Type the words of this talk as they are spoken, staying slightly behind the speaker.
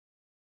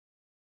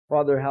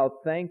Father, how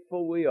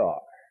thankful we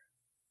are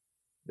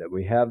that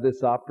we have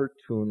this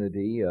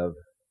opportunity of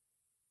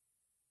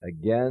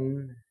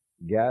again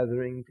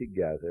gathering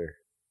together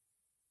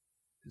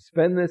to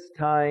spend this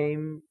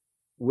time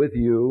with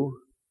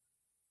you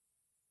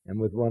and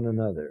with one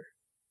another.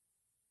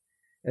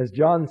 As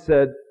John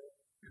said,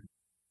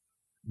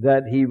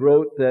 that he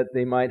wrote that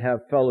they might have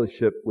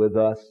fellowship with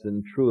us,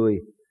 and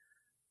truly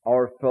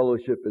our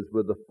fellowship is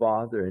with the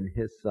Father and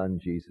His Son,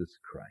 Jesus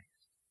Christ.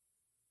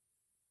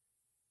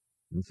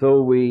 And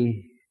so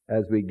we,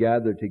 as we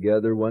gather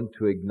together, want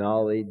to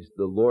acknowledge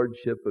the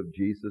Lordship of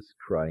Jesus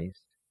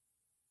Christ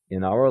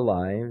in our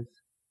lives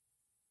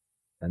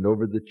and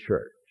over the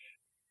church.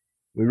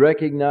 We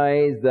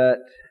recognize that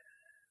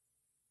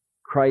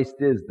Christ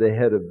is the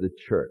head of the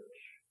church.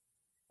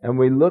 And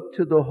we look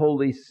to the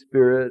Holy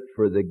Spirit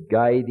for the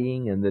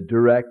guiding and the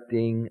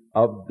directing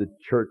of the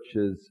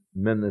church's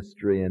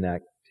ministry and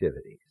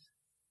activities.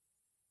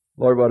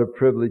 Lord, what a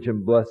privilege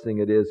and blessing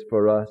it is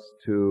for us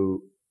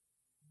to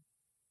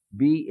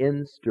be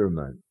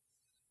instruments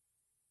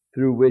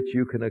through which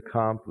you can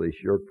accomplish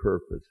your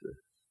purposes.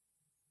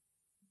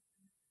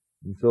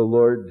 And so,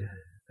 Lord,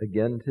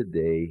 again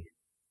today,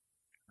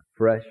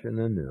 fresh and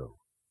anew,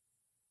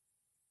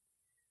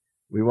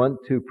 we want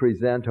to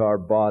present our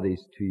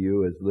bodies to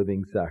you as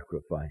living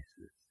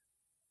sacrifices.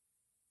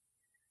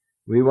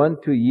 We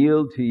want to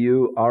yield to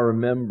you our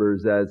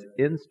members as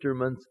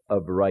instruments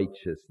of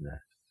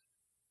righteousness.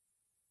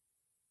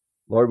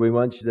 Lord, we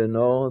want you to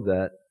know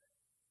that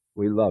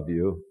we love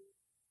you.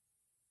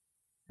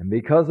 And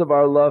because of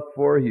our love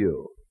for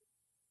you,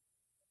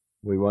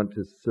 we want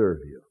to serve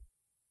you.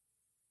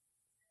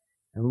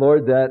 And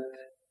Lord, that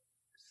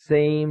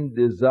same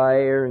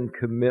desire and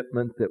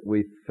commitment that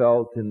we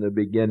felt in the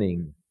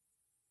beginning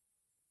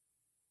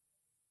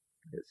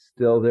is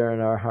still there in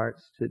our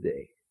hearts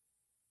today.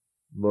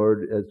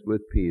 Lord, as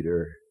with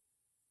Peter,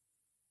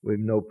 we've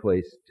no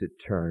place to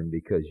turn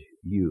because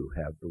you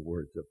have the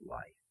words of life.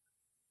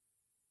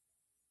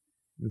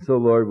 And so,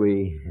 Lord,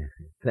 we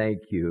thank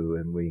you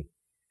and we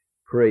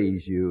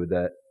praise you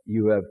that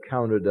you have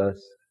counted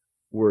us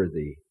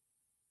worthy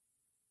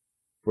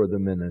for the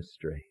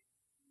ministry.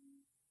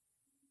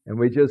 And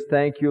we just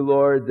thank you,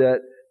 Lord,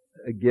 that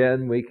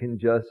again we can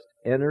just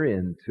enter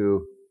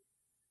into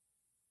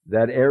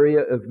that area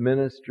of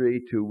ministry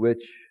to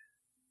which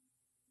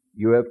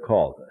you have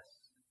called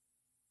us.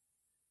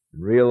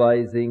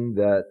 Realizing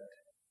that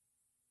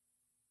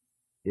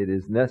it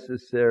is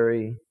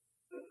necessary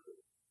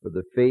for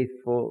the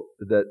faithful,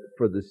 that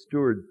for the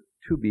steward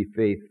to be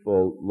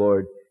faithful,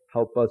 Lord,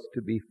 help us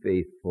to be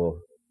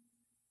faithful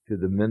to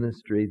the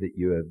ministry that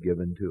you have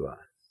given to us.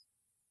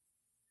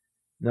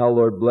 Now,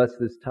 Lord, bless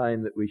this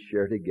time that we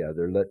share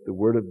together. Let the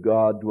Word of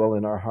God dwell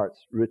in our hearts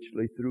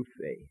richly through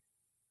faith.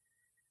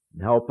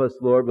 And help us,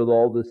 Lord, with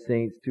all the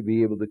saints to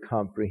be able to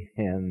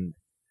comprehend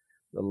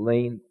the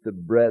length, the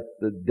breadth,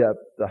 the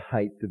depth, the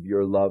height of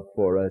your love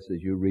for us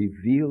as you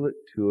reveal it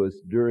to us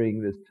during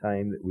this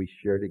time that we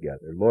share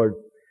together. Lord,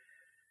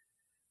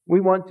 we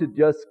want to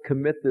just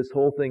commit this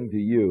whole thing to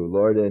you,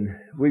 Lord, and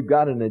we've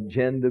got an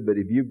agenda, but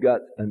if you've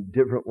got a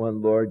different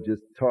one, Lord,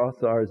 just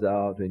toss ours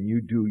out and you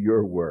do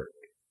your work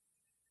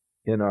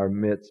in our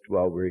midst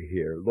while we're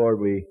here. Lord,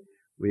 we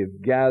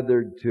have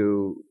gathered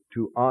to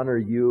honor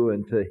you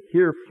and to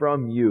hear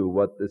from you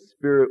what the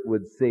Spirit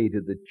would say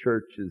to the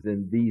churches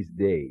in these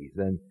days.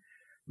 And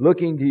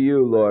looking to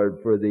you, Lord,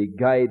 for the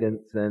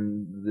guidance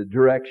and the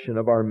direction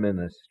of our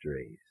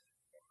ministries.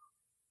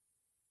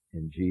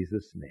 In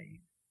Jesus'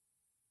 name,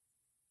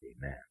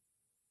 amen.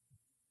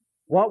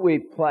 What we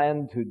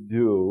plan to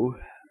do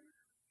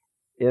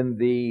in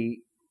the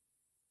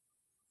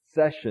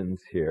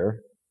sessions here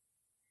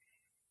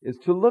is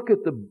to look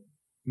at the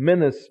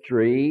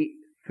ministry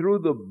through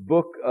the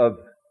book of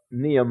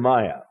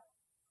Nehemiah.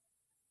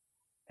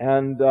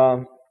 And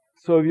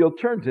so if you'll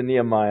turn to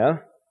Nehemiah,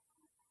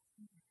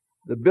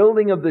 the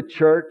building of the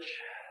church,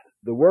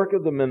 the work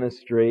of the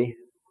ministry,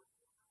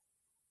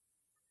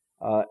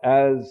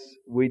 as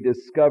we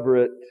discover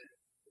it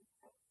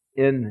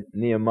in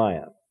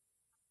Nehemiah.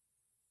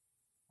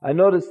 I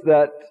notice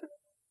that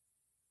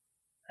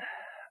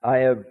I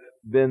have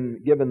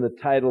been given the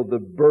title, The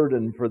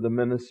Burden for the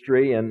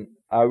Ministry, and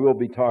I will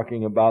be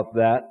talking about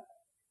that.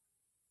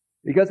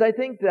 Because I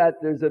think that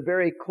there's a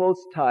very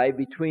close tie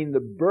between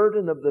the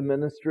burden of the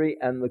ministry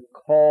and the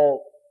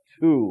call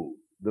to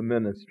the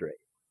ministry.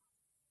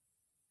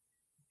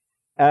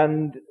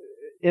 And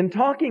in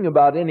talking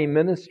about any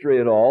ministry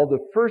at all,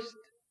 the first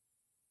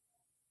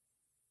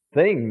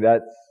thing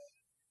that's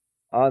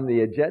on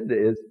the agenda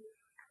is,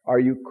 are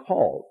you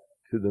called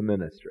to the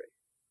ministry?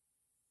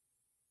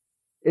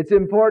 It's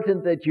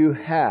important that you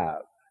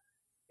have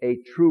a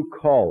true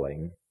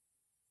calling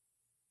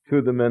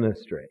to the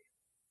ministry.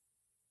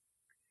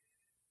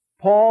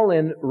 Paul,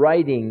 in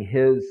writing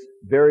his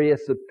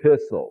various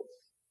epistles,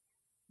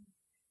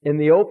 in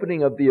the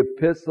opening of the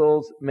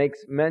epistles,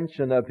 makes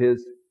mention of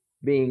his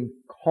being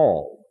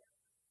called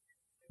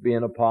to be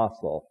an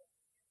apostle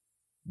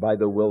by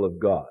the will of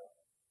God.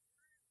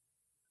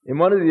 In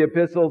one of the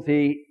epistles,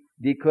 he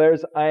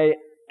declares, I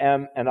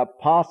am an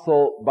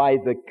apostle by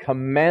the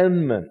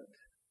commandment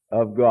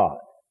of God.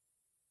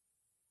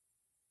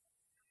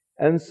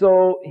 And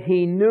so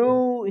he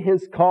knew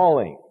his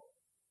calling,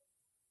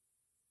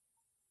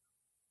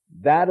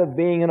 that of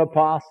being an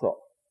apostle.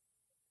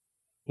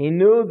 He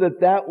knew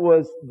that that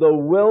was the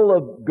will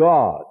of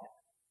God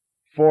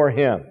for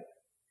him.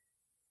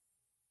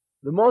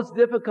 The most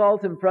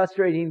difficult and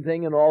frustrating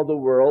thing in all the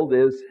world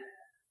is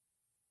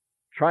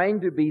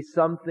trying to be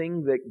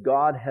something that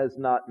God has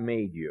not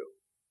made you.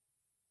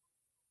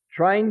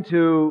 Trying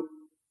to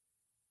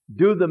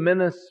do the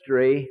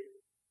ministry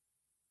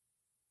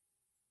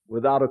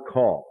without a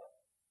call.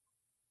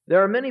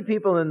 There are many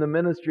people in the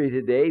ministry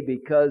today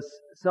because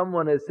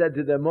someone has said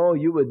to them, oh,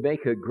 you would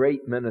make a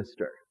great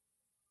minister.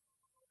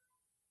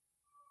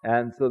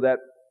 And so that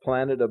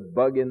planted a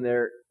bug in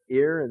their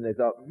ear, and they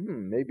thought,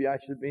 maybe I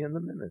should be in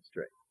the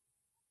ministry.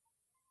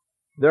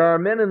 There are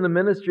men in the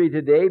ministry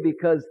today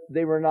because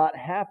they were not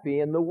happy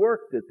in the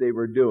work that they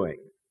were doing.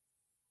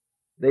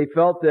 They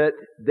felt that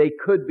they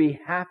could be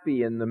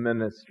happy in the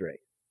ministry.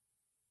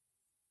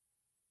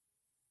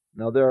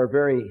 Now, there are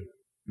very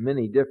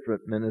many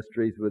different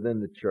ministries within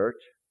the church.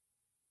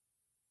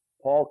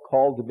 Paul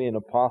called to be an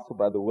apostle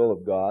by the will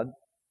of God.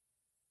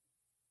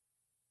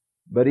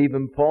 But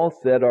even Paul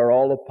said, are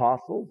all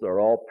apostles, are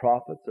all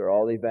prophets, are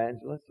all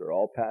evangelists, are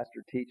all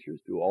pastor teachers,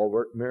 do all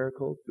work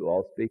miracles, do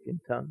all speak in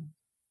tongues?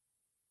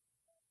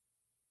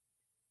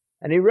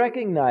 And he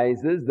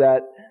recognizes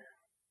that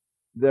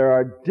there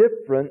are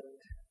different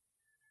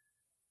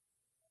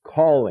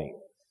callings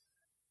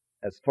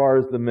as far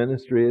as the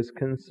ministry is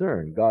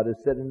concerned. God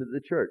has said into the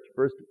church,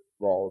 first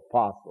of all,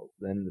 apostles,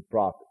 then the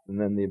prophets, and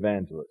then the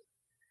evangelists,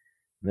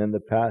 and then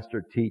the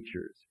pastor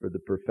teachers for the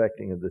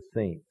perfecting of the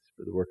saints,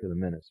 for the work of the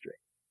ministry.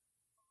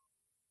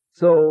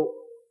 So,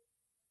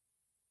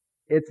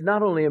 it's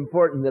not only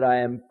important that I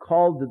am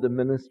called to the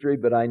ministry,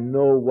 but I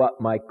know what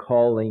my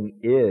calling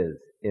is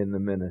in the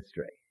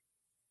ministry.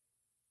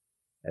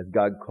 Has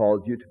God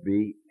called you to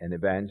be an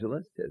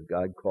evangelist? Has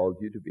God called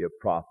you to be a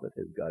prophet?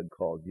 Has God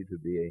called you to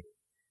be a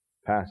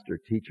pastor,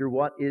 teacher?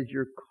 What is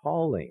your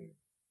calling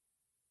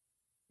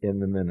in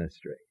the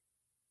ministry?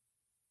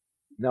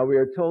 Now, we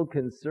are told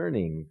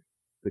concerning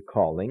the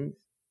callings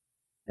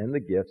and the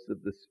gifts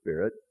of the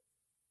Spirit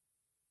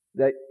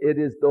that it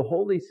is the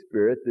Holy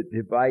Spirit that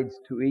divides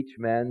to each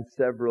man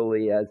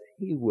severally as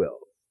He wills.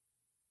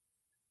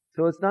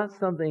 So it's not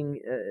something,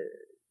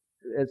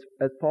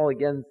 as Paul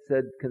again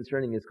said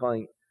concerning his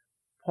calling,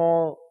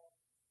 Paul,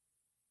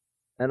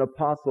 an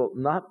apostle,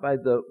 not by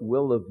the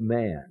will of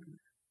man,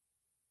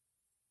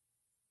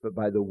 but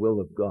by the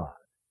will of God.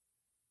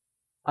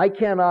 I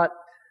cannot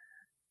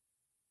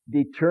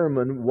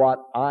determine what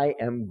I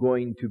am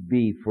going to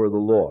be for the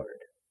Lord.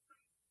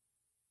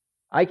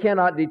 I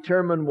cannot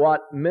determine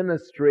what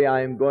ministry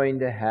I am going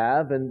to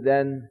have and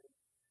then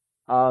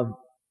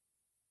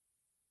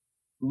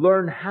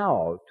learn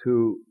how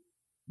to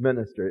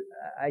minister.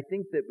 I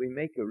think that we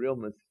make a real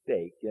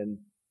mistake in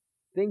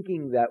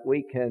thinking that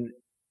we can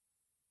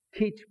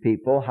teach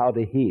people how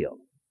to heal.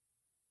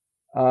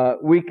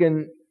 We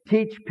can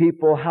teach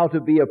people how to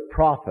be a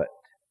prophet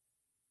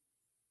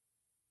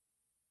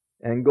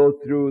and go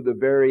through the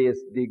various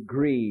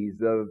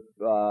degrees of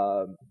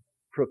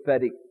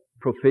prophetic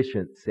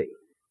proficiency.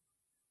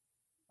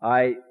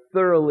 I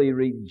thoroughly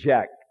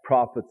reject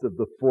prophets of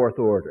the fourth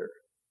order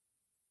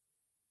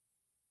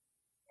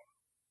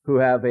who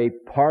have a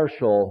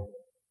partial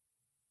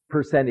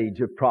percentage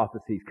of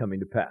prophecies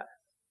coming to pass.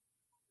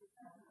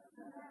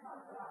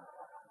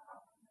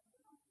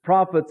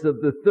 Prophets of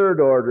the third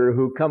order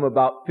who come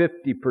about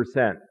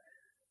 50%.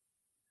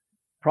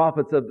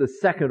 Prophets of the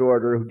second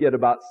order who get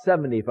about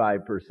 75%.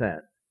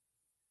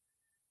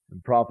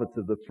 And prophets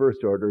of the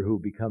first order who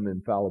become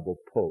infallible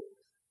popes.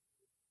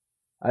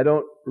 I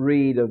don't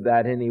read of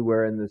that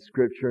anywhere in the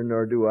Scripture,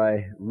 nor do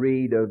I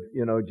read of,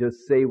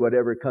 just say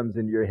whatever comes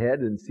into your head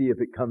and see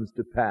if it comes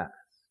to pass.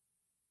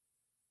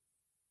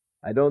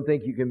 I don't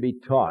think you can be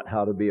taught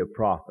how to be a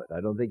prophet.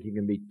 I don't think you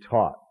can be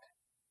taught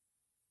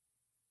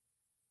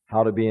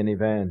how to be an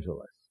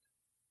evangelist,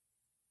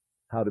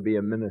 how to be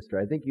a minister.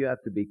 I think you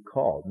have to be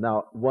called.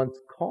 Now, once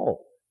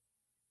called,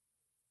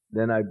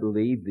 then I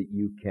believe that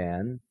you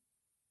can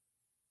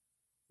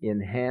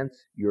enhance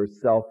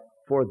yourself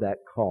for that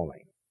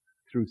calling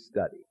through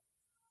study.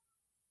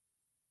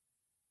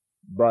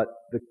 But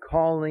the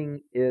calling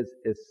is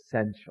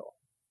essential.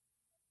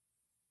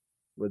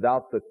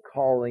 Without the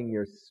calling,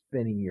 you're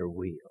spinning your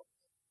wheels.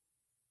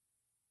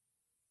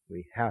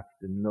 We have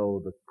to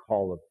know the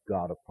call of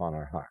God upon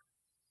our hearts.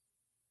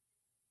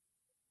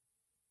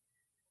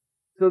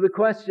 So the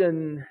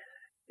question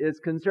is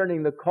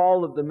concerning the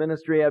call of the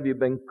ministry. Have you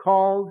been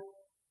called?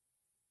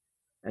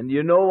 And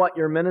you know what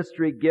your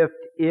ministry gift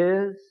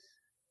is?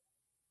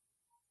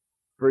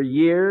 For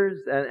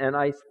years, and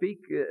I speak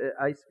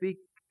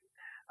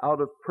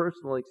out of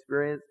personal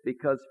experience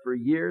because for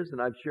years,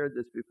 and I've shared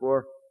this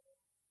before,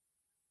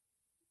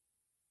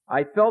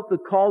 I felt the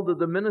call to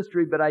the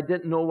ministry, but I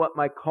didn't know what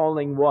my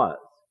calling was.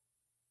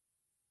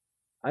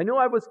 I knew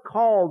I was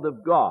called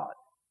of God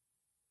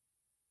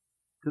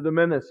to the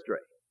ministry,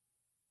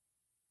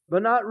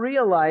 but not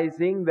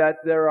realizing that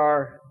there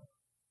are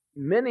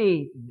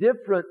many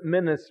different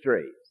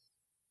ministries,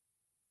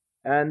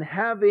 and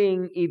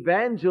having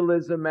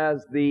evangelism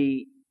as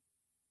the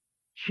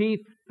chief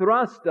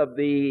thrust of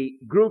the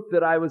group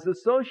that I was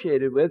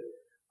associated with,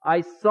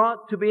 I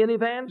sought to be an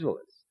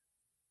evangelist.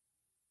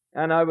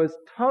 And I was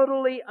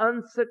totally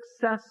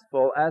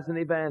unsuccessful as an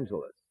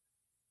evangelist.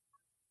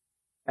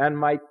 And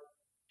my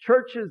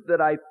churches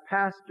that I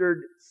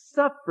pastored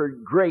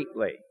suffered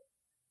greatly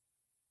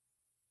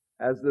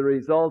as the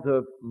result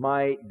of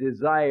my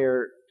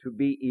desire to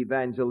be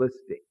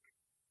evangelistic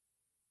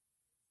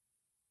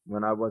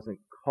when I wasn't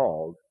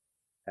called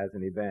as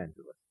an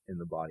evangelist in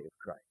the body of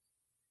Christ.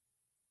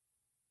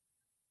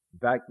 In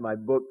fact, my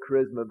book,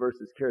 Charisma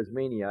versus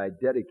Charismania, I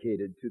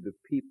dedicated to the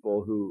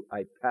people who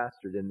I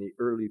pastored in the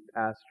early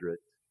pastorates,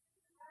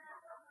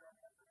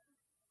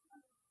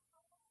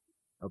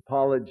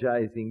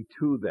 apologizing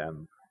to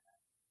them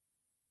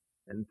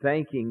and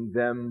thanking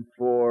them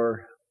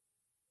for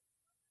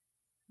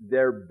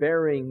their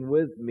bearing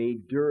with me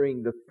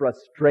during the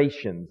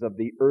frustrations of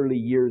the early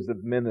years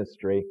of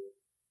ministry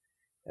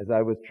as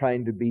I was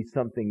trying to be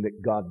something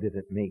that God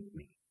didn't make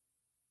me.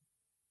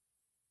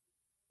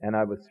 And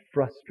I was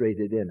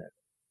frustrated in it.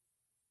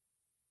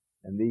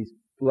 And these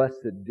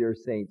blessed dear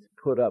saints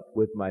put up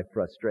with my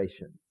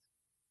frustrations.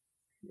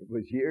 It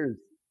was years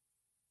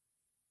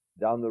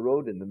down the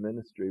road in the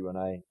ministry when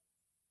I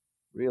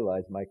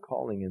realized my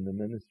calling in the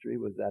ministry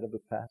was that of a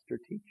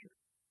pastor-teacher.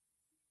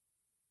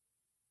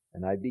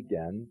 And I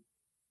began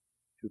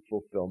to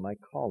fulfill my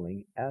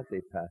calling as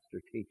a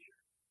pastor-teacher.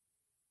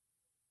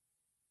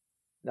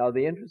 Now,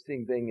 the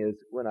interesting thing is,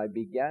 when I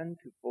began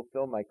to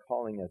fulfill my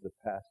calling as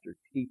a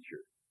pastor-teacher,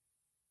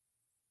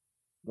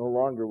 no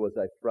longer was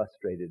I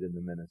frustrated in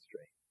the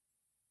ministry.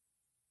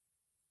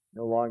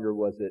 No longer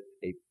was it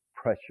a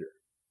pressure,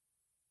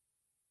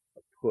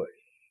 a push.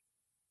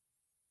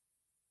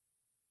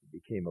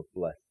 It became a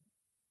blessing.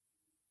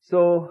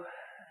 So,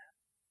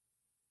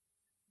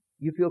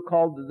 you feel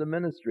called to the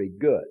ministry.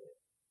 Good.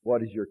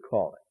 What is your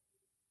calling?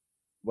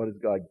 What has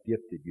God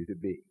gifted you to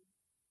be?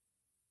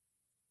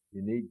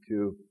 You need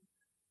to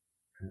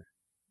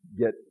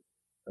get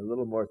a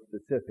little more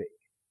specific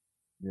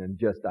than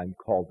just I'm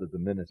called to the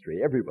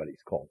ministry.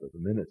 Everybody's called to the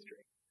ministry.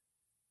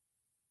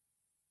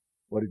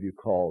 What have you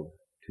called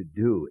to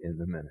do in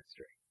the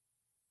ministry?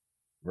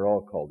 We're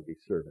all called to be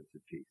servants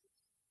of Jesus.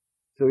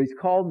 So He's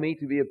called me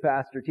to be a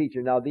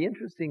pastor-teacher. Now, the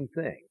interesting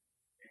thing,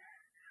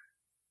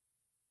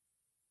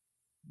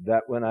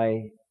 that when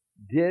I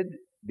did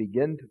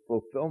begin to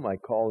fulfill my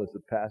call as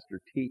a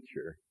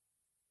pastor-teacher,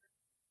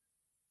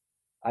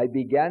 I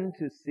began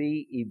to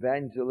see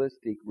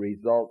evangelistic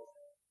results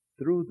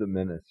through the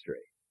ministry.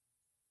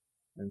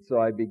 And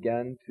so I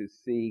began to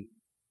see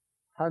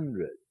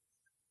hundreds,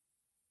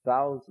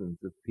 thousands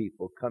of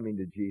people coming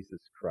to Jesus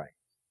Christ,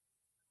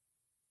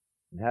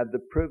 and had the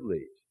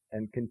privilege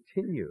and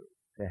continue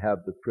to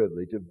have the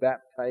privilege of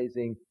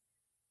baptizing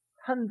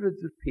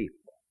hundreds of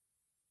people,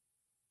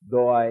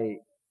 though I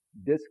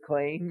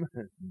disclaim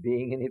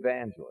being an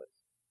evangelist.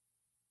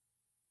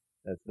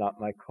 That's not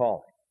my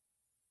calling.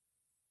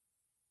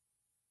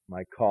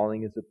 My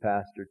calling is a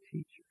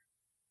pastor-teacher.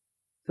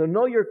 So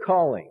know your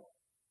calling.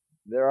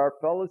 There are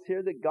fellows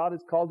here that God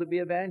has called to be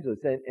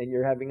evangelists, and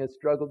you're having a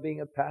struggle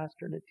being a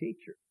pastor and a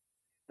teacher.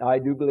 Now, I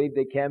do believe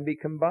they can be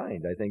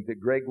combined. I think that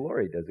Greg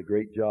Laurie does a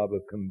great job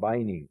of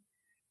combining.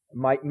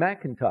 Mike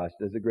McIntosh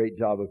does a great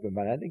job of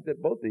combining. I think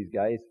that both these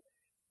guys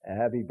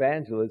have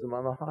evangelism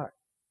on the heart.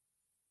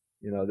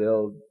 You know,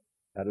 they'll,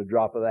 at a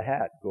drop of the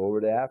hat, go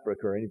over to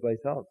Africa or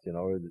anyplace else,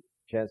 or the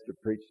chance to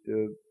preach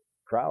to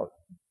crowds.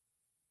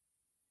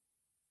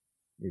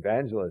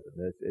 Evangelism,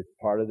 it's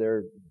part of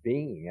their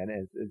being, and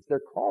it's their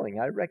calling.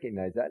 I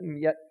recognize that,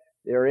 and yet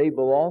they're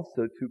able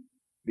also to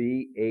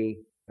be a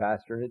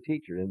pastor and a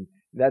teacher, and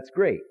that's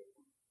great.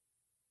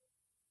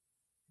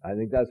 I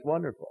think that's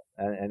wonderful,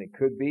 and it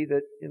could be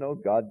that,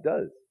 God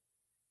does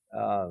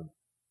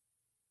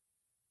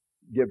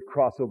give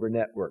crossover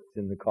networks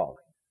in the calling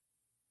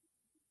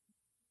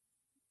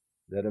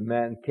that a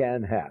man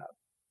can have,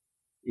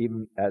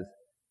 even as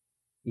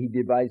He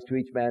divides to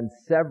each man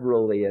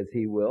severally as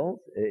He wills.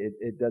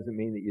 It doesn't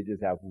mean that you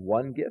just have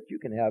one gift. You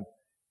can have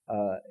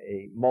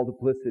a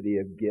multiplicity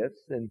of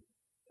gifts and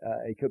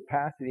a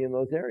capacity in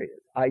those areas.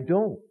 I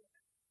don't.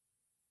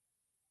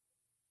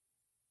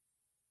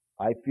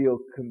 I feel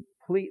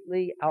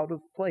completely out of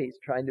place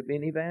trying to be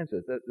an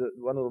evangelist.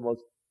 One of the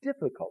most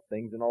difficult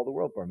things in all the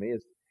world for me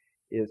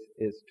is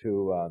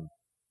to,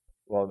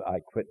 I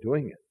quit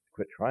doing it,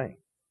 quit trying.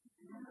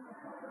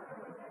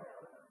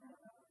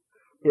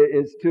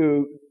 Is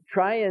to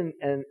try and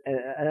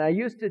I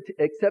used to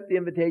accept the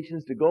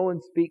invitations to go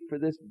and speak for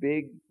this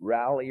big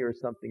rally or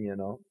something,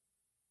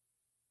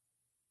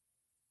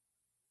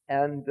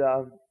 and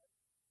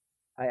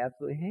I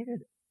absolutely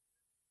hated it.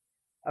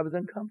 I was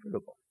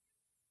uncomfortable.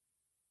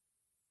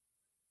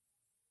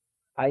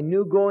 I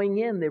knew going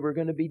in they were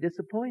going to be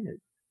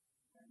disappointed.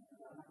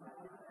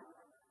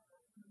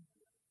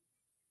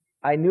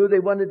 I knew they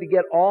wanted to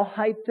get all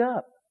hyped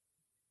up,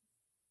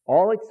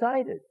 all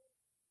excited.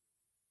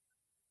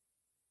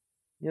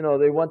 You know,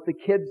 they want the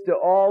kids to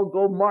all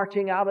go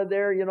marching out of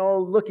there, you know,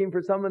 looking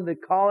for someone to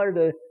collar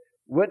to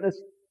witness,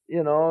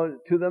 you know,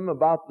 to them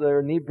about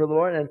their need for the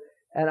Lord.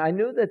 And I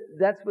knew that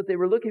that's what they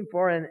were looking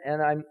for, and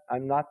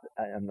I'm not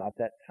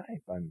that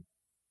type.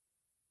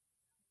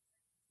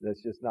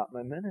 That's just not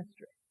my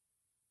ministry.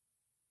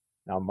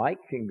 Now Mike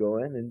can go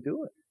in and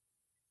do it.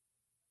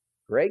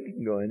 Greg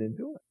can go in and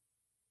do it.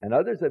 And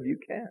others of you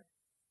can.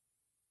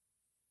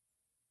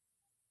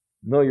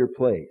 Know your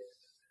place.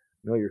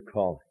 Know your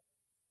calling.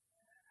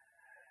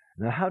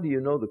 Now, how do you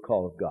know the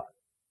call of God?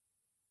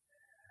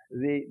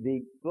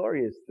 The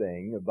glorious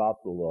thing about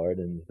the Lord,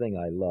 and the thing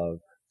I love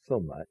so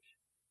much,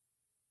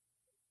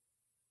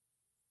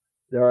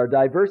 there are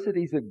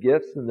diversities of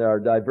gifts and there are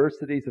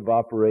diversities of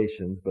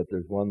operations, but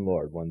there's one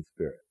Lord, one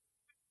Spirit.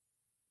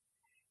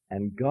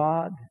 And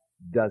God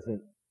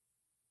doesn't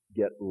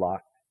get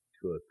locked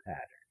to a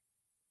pattern.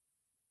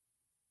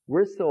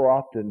 We're so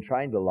often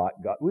trying to lock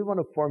God. We want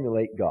to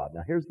formulate God.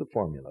 Now, here's the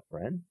formula,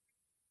 friend.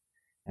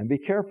 And be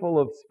careful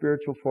of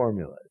spiritual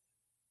formulas.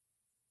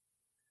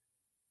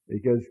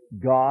 Because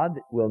God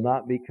will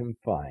not be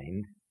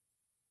confined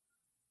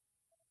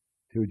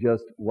to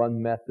just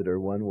one method or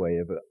one way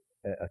of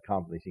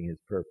accomplishing His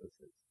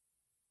purposes.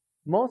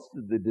 Most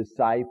of the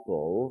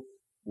disciples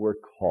were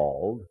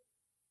called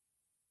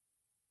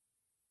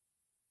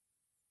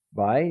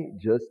by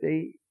just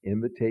an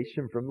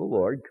invitation from the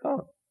Lord,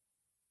 come,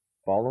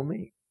 follow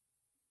me.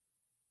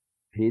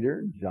 Peter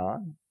and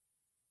John,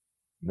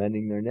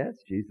 mending their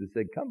nets, Jesus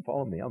said, come,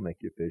 follow me, I'll make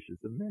you fishers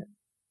of men.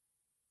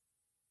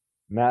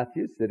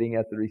 Matthew, sitting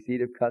at the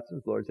receipt of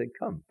customs, the Lord said,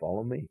 come,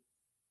 follow me.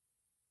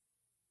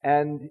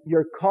 And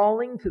your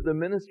calling to the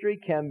ministry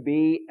can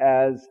be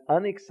as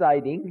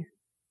unexciting,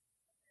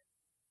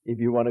 if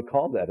you want to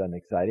call that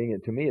unexciting.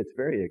 And to me, it's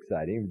very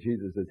exciting.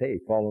 Jesus says, hey,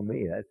 follow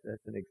me.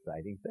 That's an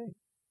exciting thing.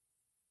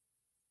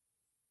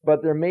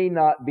 But there may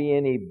not be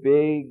any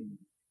big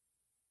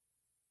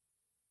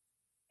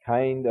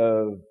kind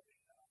of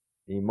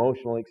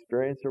emotional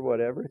experience or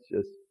whatever. It's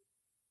just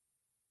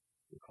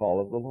the call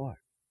of the Lord.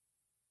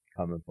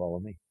 Come and follow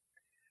me.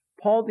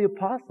 Paul the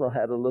Apostle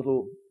had a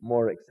little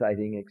more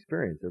exciting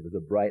experience. There was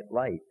a bright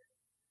light,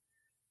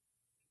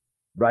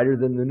 brighter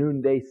than the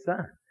noonday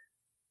sun.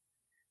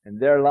 And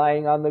there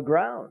lying on the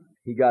ground,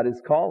 he got his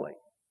calling.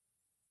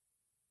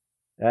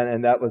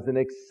 And that was an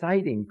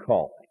exciting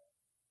calling,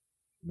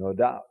 no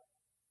doubt.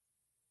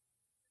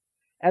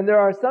 And there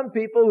are some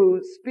people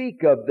who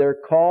speak of their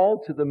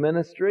call to the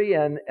ministry,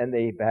 and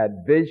they've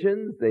had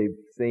visions, they've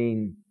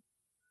seen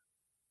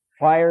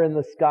fire in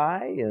the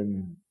sky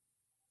and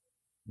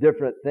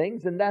different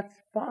things, and that's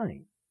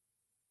fine.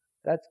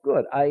 That's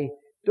good. I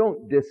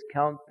don't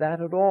discount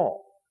that at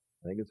all.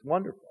 I think it's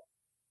wonderful.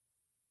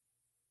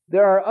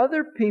 There are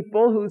other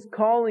people whose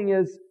calling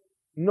is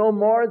no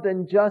more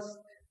than just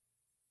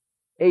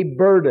a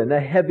burden, a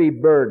heavy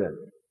burden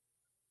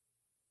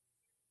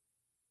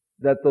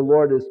that the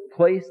Lord has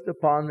placed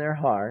upon their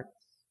hearts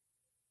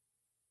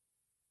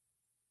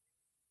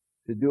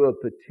to do a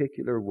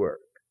particular work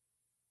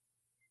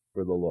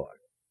for the Lord.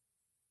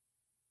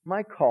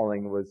 My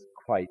calling was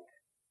quite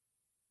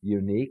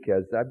unique,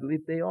 as I believe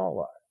they all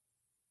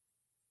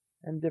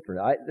are, and different.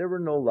 There were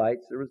no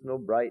lights. There was no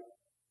bright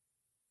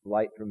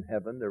light from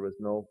heaven. There was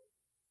no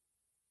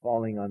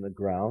falling on the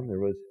ground. There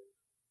was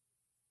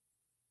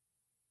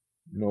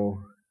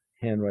no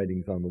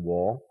handwritings on the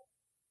wall.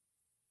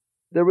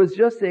 There was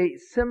just a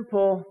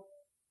simple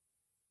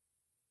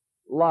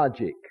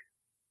logic.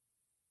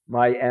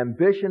 My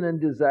ambition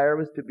and desire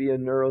was to be a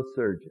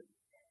neurosurgeon.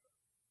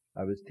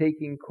 I was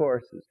taking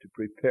courses to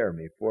prepare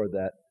me for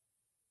that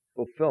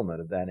fulfillment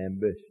of that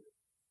ambition.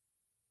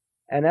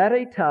 And at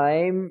a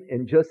time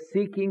in just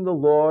seeking the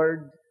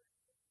Lord,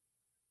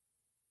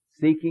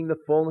 seeking the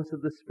fullness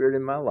of the Spirit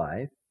in my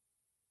life,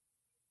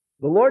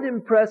 the Lord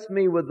impressed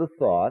me with the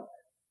thought,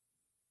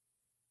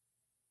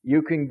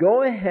 you can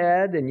go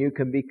ahead and you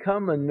can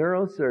become a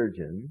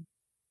neurosurgeon,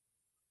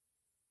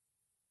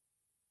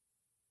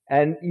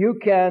 and you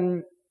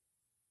can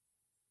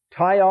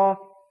tie off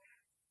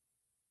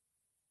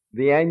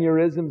the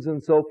aneurysms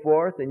and so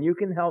forth, and you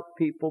can help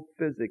people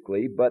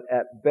physically, but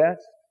at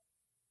best,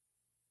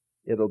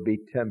 it'll be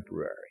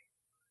temporary.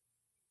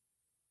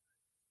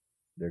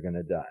 They're going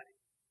to die,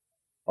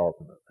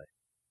 ultimately.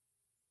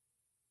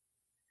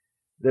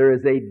 There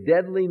is a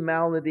deadly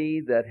malady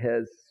that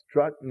has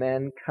struck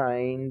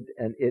mankind,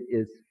 and it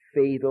is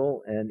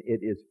fatal, and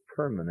it is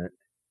permanent,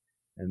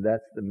 and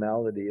that's the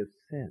malady of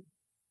sin.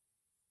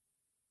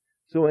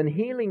 So in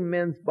healing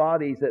men's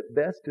bodies, at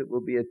best it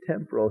will be a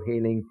temporal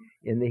healing.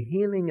 In the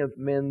healing of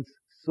men's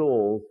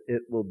souls,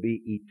 it will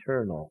be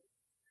eternal.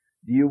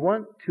 Do you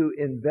want to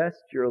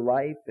invest your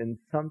life in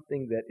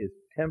something that is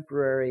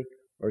temporary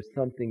or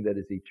something that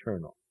is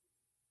eternal?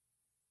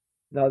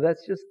 Now,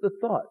 that's just the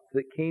thought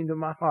that came to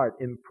my heart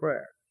in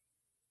prayer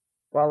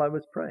while I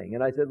was praying.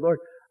 And I said, Lord,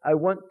 I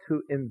want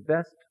to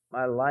invest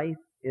my life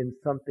in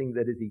something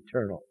that is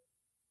eternal.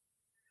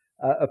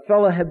 a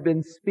fellow had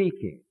been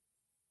speaking,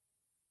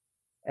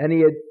 and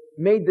he had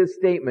made this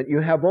statement, "You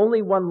have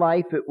only one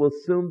life, it will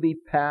soon be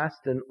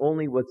past, and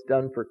only what's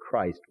done for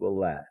Christ will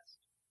last."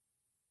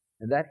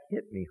 And that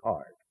hit me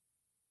hard.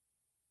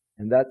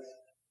 And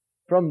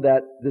from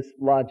that, this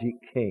logic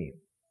came.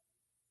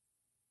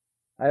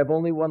 I have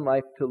only one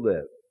life to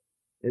live.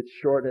 It's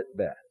short at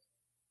best.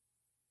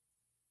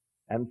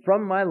 And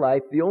from my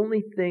life, the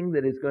only thing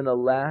that is going to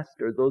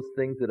last are those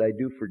things that I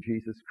do for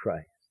Jesus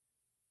Christ.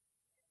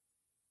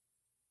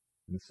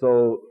 And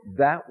so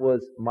that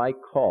was my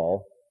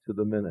call to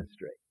the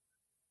ministry.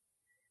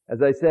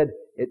 As I said,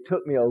 it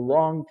took me a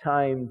long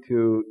time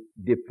to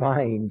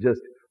define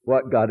just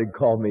what God had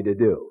called me to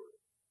do.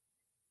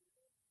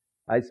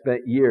 I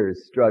spent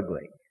years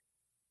struggling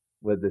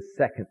with the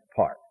second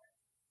part.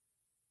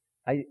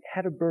 I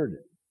had a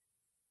burden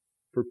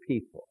for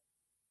people.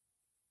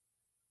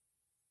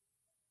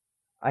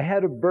 I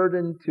had a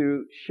burden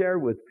to share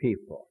with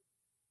people.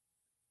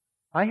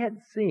 I had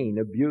seen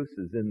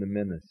abuses in the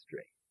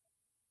ministry.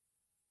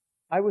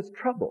 I was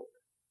troubled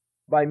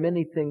by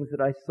many things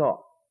that I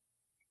saw.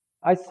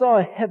 I saw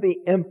a heavy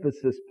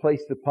emphasis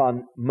placed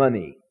upon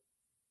money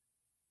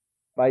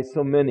by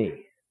so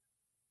many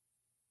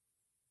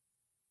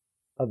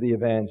of the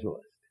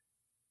evangelists.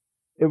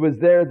 It was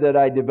there that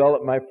I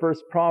developed my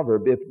first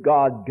proverb, "If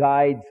God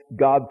guides,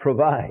 God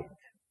provides."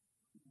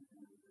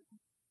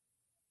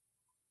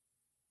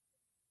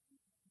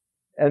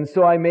 And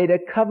so I made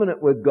a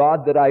covenant with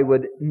God that I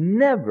would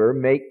never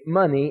make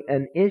money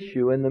an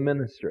issue in the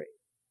ministry.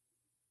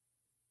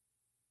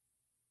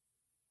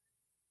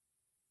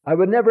 I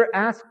would never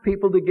ask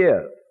people to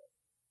give.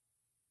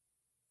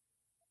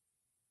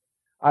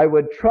 I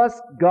would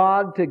trust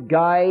God to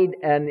guide,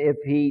 and if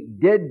He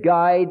did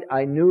guide,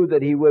 I knew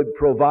that He would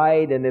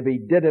provide, and if He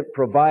didn't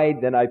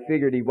provide, then I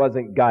figured He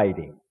wasn't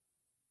guiding.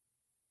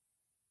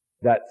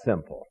 That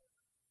simple.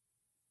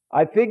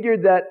 I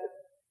figured that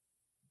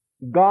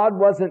God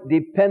wasn't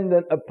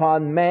dependent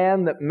upon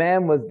man, that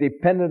man was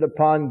dependent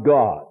upon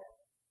God.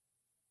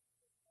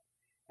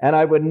 And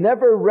I would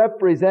never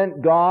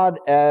represent God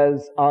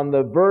as on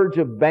the verge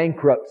of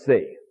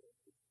bankruptcy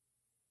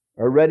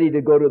or ready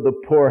to go to the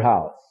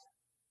poorhouse,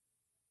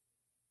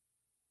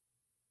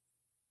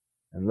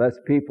 unless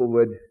people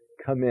would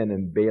come in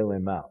and bail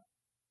him out.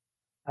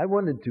 I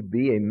wanted to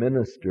be a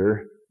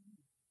minister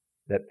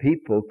that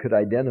people could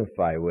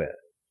identify with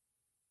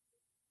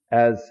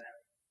as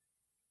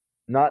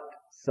not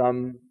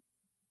some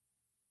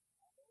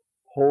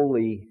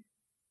holy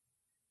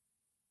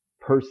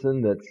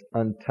person that's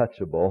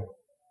untouchable,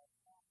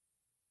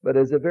 but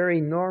as a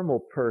very normal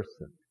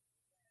person,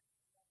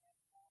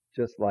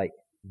 just like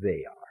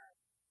they are.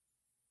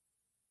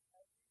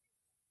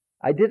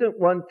 I didn't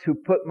want to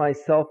put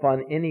myself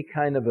on any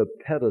kind of a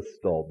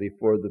pedestal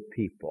before the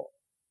people.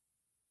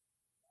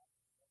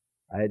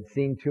 I had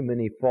seen too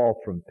many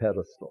fall from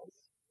pedestals.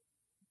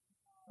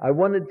 I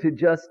wanted to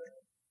just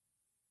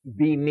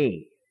be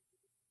me,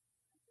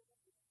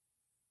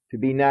 to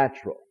be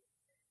natural,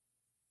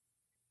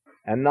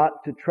 and not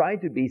to try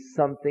to be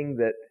something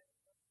that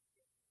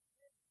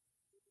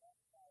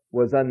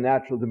was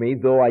unnatural to me,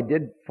 though I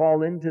did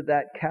fall into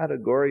that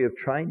category of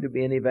trying to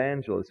be an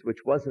evangelist,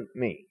 which wasn't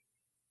me.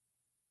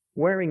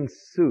 Wearing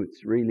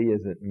suits really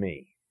isn't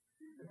me.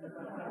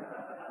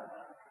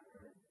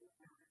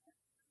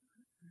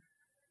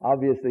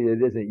 Obviously,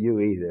 it isn't you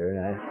either, and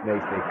that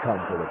makes me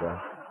comfortable.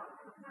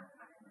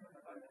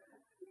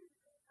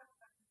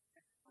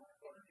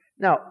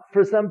 Now,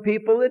 for some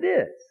people it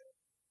is,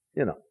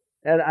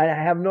 and I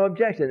have no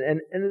objection.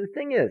 And the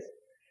thing is,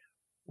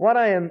 what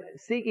I am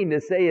seeking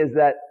to say is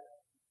that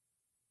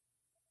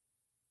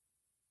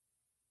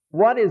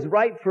what is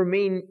right for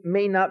me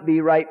may not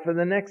be right for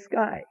the next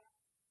guy.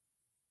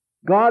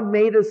 God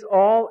made us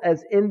all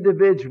as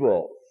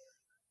individuals.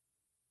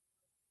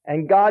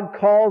 And God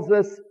calls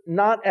us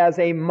not as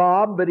a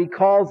mob, but He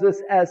calls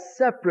us as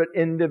separate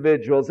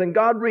individuals. And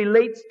God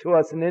relates to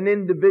us in an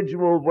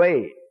individual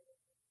way.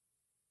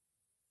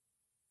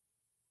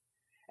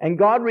 And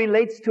God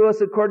relates to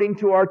us according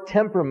to our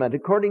temperament,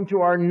 according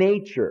to our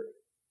nature.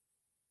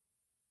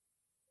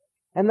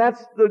 And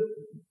that's the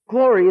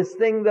glorious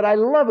thing that I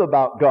love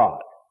about God,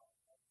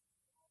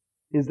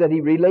 is that He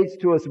relates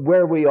to us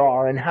where we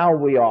are and how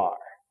we are.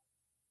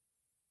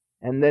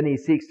 And then He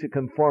seeks to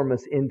conform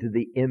us into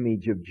the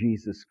image of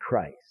Jesus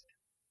Christ.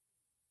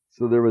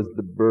 So there was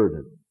the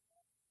burden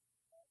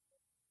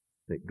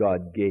that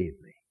God gave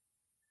me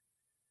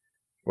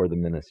for the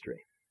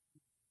ministry.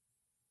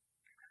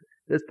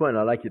 At this point,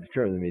 I'd like you to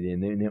turn with me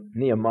to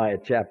Nehemiah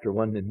chapter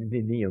 1.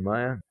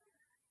 Nehemiah.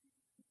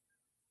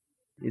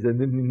 He's a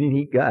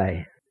neat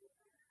guy.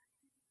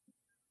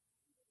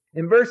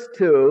 In verse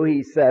 2,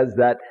 he says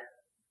that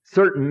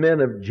certain men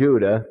of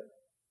Judah,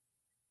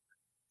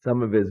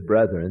 some of his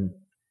brethren,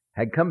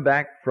 had come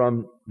back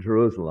from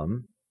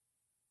Jerusalem.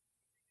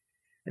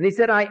 And he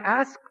said, I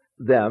asked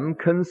them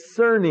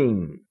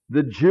concerning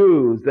the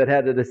Jews that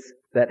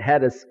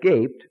had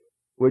escaped,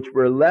 which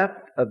were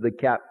left of the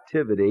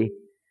captivity.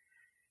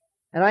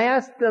 And I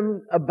asked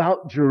them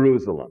about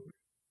Jerusalem.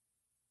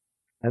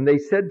 And they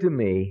said to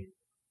me,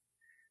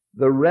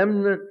 the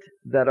remnant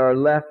that are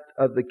left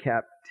of the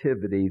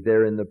captivity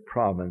there in the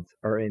province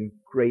are in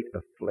great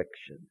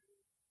affliction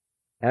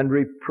and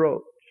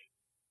reproach.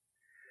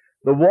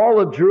 The wall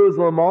of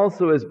Jerusalem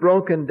also is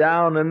broken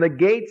down, and the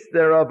gates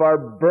thereof are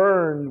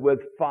burned with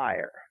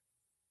fire.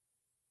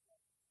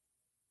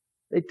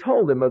 They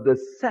told him of the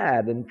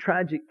sad and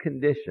tragic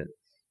conditions.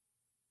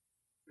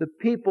 The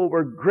people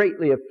were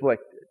greatly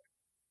afflicted,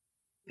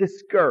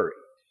 discouraged.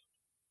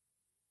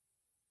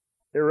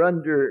 They're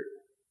under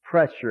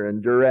pressure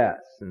and duress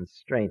and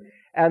strain.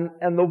 And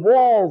the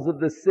walls of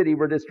the city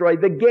were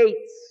destroyed. The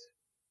gates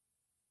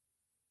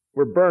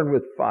were burned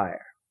with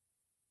fire.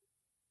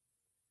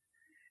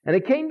 And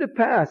it came to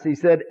pass, he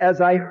said, as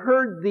I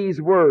heard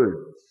these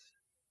words,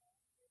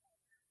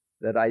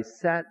 that I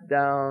sat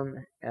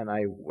down and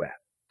I wept.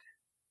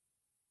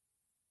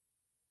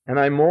 And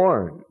I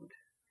mourned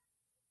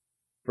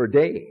for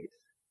days.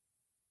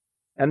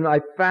 And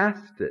I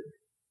fasted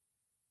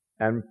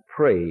and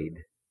prayed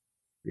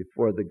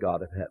before the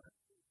God of heaven.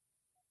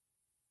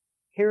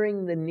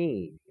 Hearing the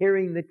need,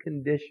 hearing the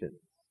conditions,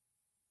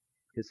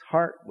 his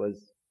heart was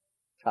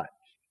touched.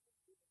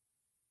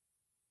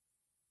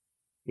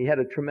 He had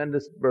a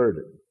tremendous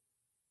burden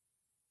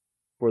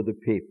for the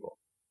people.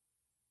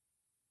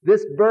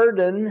 This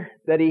burden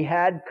that he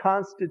had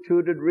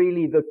constituted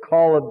really the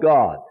call of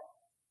God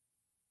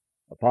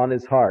upon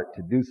his heart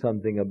to do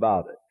something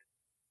about it.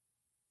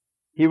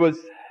 He was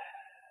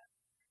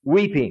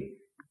weeping.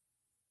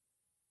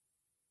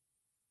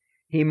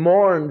 He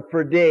mourned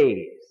for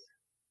days.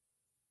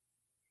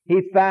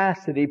 He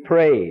fasted, he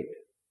prayed.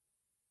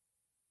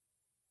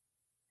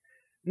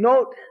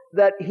 Note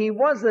that he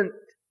wasn't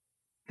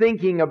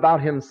thinking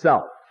about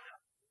himself.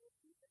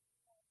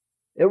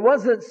 It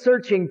wasn't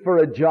searching for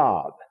a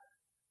job.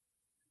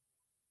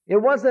 It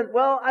wasn't,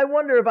 well, I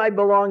wonder if I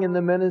belong in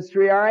the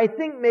ministry, or I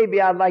think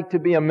maybe I'd like to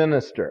be a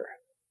minister.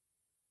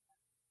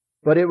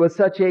 But it was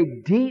such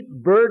a deep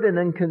burden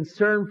and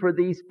concern for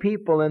these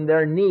people and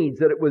their needs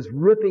that it was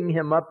ripping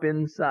him up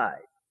inside.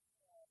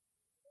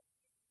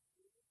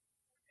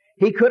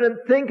 He couldn't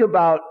think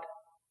about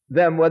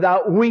them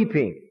without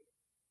weeping.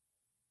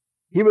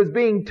 He was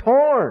being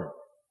torn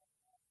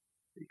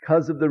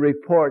because of the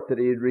report that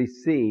he had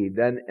received.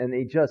 And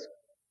he just,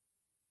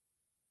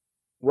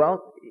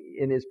 well,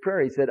 in his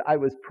prayer he said, I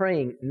was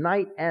praying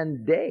night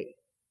and day.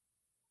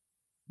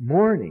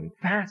 Mourning,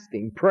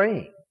 fasting,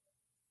 praying.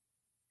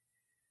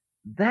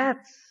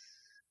 That's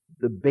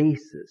the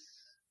basis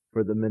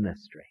for the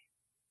ministry.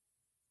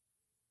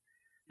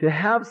 To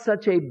have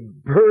such a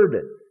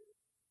burden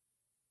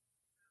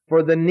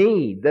for the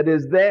need that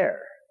is there,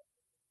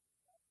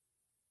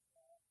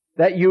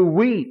 that you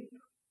weep,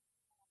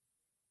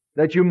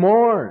 that you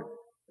mourn,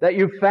 that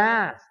you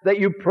fast, that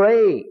you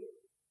pray.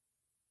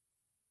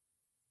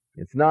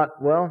 It's not,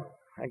 well,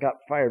 I got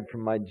fired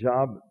from my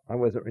job. I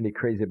wasn't really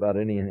crazy about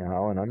it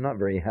anyhow, and I'm not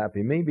very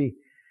happy. Maybe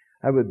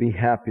I would be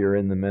happier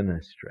in the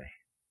ministry.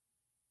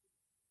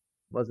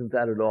 Wasn't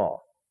that at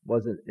all.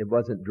 It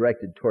wasn't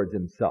directed towards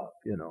himself,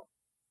 you know.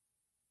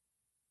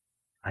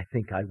 I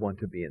think I want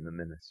to be in the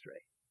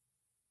ministry.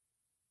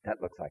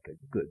 That looks like a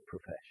good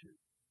profession.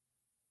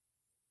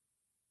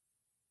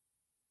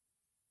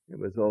 It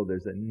was, oh,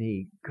 there's a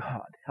need.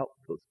 God, help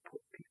those poor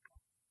people.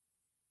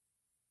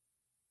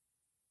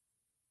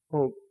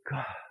 Oh,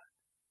 God,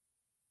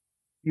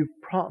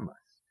 you've promised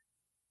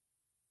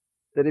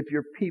that if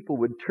your people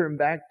would turn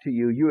back to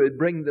you, you would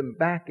bring them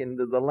back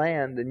into the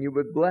land and you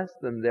would bless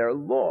them there.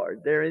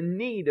 Lord, they're in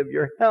need of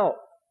your help.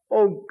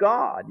 Oh,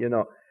 God, you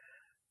know.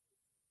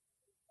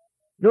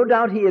 No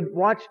doubt he had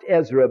watched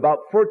Ezra. About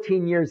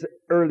 14 years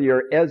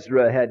earlier,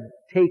 Ezra had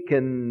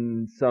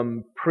taken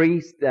some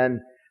priests and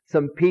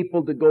some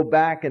people to go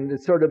back and to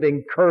sort of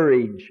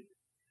encourage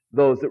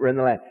those that were in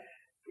the land.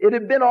 It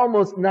had been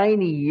almost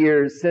 90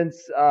 years since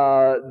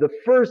the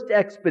first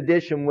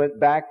expedition went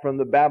back from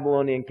the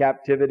Babylonian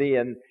captivity,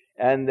 and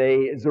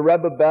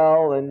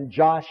Zerubbabel and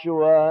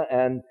Joshua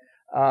and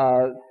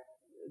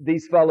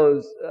these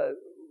fellows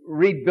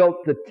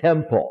rebuilt the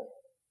temple.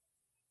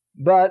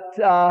 But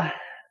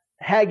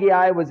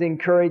Haggai was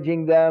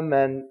encouraging them,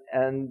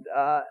 and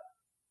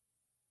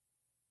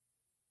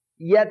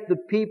yet the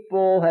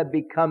people had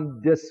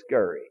become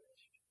discouraged.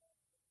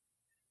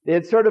 They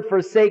had sort of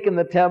forsaken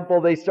the temple.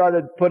 They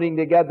started putting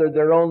together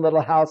their own little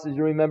houses.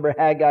 You remember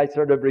Haggai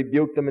sort of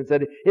rebuked them and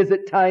said, is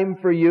it time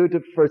for you to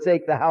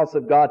forsake the house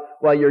of God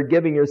while you're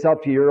giving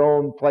yourself to your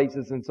own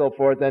places and so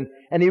forth? And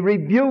he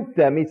rebuked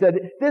them. He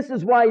said, this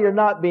is why you're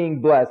not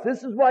being blessed.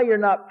 This is why you're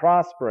not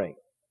prospering.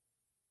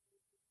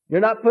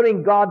 You're not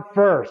putting God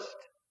first.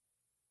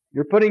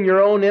 You're putting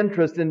your own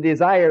interest and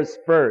desires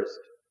first.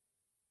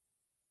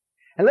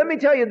 And let me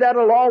tell you,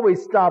 that'll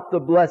always stop the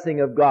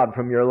blessing of God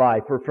from your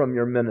life or from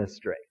your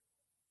ministry.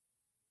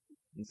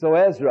 And so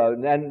Ezra,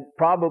 and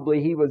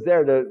probably he was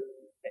there to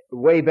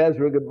wave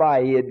Ezra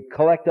goodbye. He had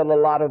collected a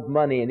lot of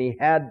money, and he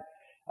had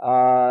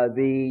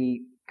the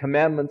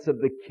commandments of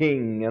the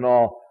king and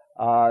all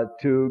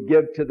to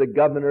give to the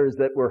governors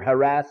that were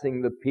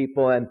harassing the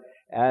people.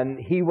 And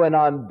he went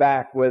on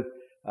back with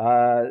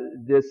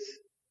with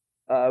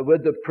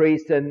the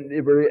priest, and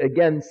they were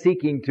again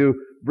seeking to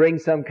bring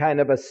some kind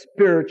of a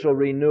spiritual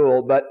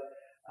renewal. But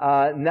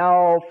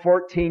now,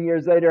 14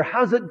 years later,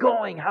 how's it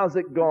going? How's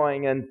it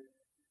going? And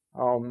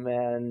oh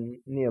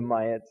man,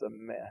 Nehemiah, it's a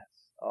mess.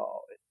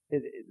 Oh,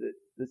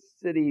 the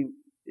city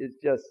is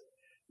just,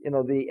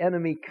 the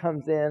enemy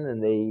comes in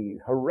and they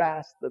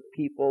harass the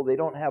people. They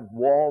don't have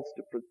walls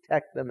to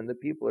protect them, and the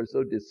people are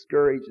so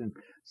discouraged and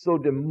so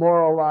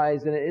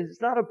demoralized. And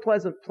it's not a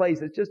pleasant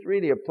place. It's just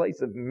really a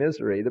place of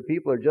misery. The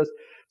people are just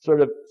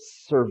sort of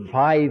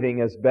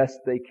surviving as best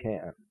they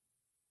can.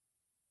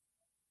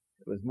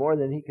 It was more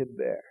than he could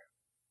bear.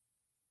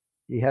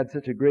 He had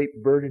such a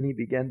great burden, he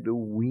began to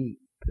weep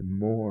and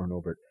mourn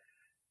over it.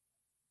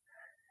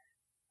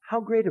 How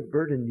great a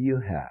burden do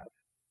you have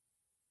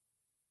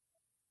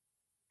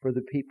for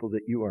the people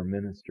that you are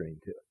ministering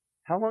to?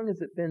 How long has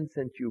it been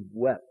since you've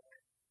wept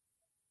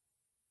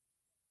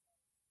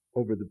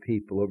over the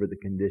people, over the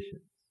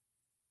conditions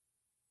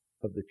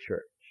of the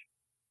church?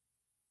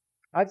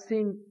 I've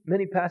seen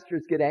many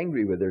pastors get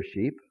angry with their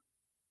sheep.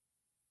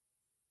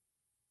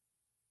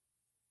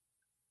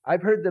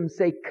 I've heard them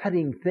say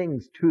cutting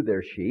things to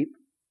their sheep.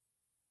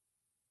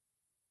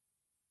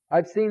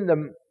 I've seen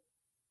them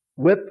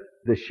whip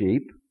the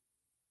sheep.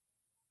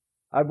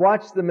 I've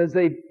watched them as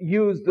they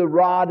used the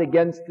rod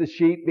against the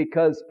sheep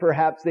because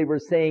perhaps they were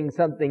saying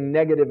something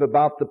negative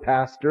about the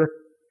pastor,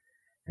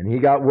 and he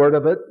got word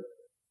of it,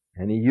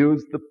 and he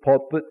used the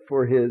pulpit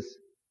for his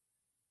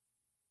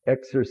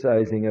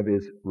exercising of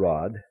his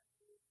rod.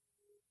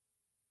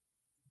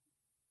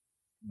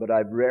 But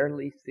I've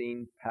rarely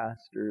seen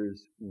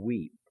pastors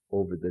weep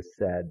over the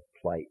sad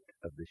plight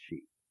of the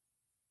sheep.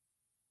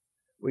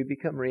 We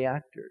become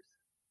reactors.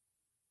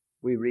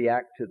 We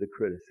react to the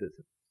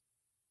criticism.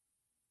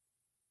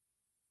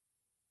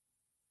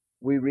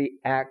 We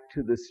react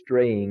to the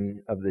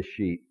straying of the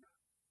sheep.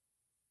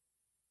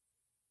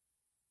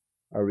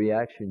 Our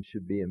reaction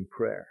should be in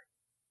prayer,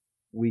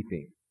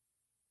 weeping,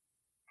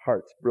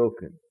 hearts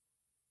broken.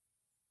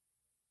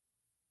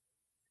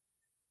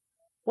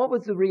 What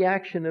was the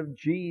reaction of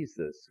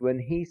Jesus when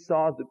he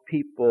saw the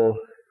people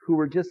who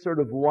were just sort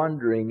of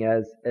wandering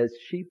as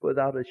sheep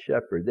without a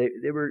shepherd?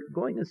 They were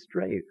going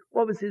astray.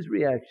 What was his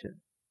reaction?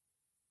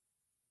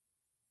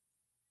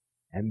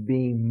 And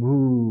being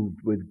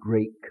moved with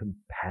great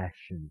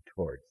compassion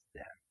towards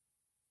them.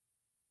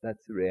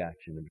 That's the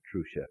reaction of a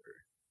true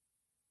shepherd.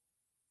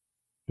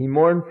 He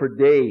mourned for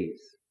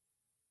days.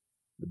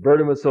 The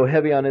burden was so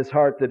heavy on his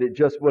heart that it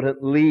just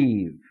wouldn't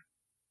leave.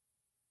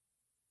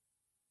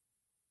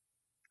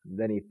 And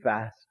then he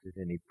fasted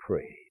and he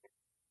prayed.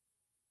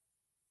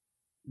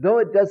 Though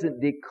it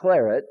doesn't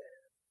declare it,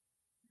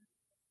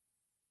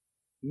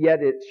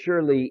 yet it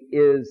surely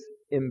is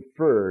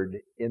inferred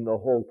in the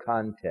whole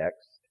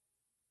context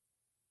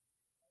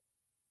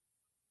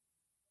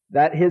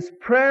that his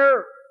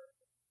prayer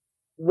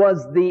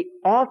was the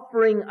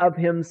offering of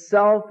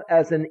himself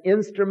as an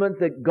instrument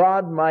that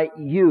God might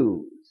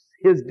use.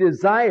 His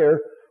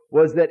desire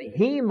was that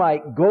he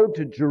might go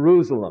to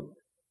Jerusalem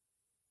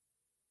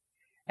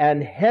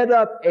and head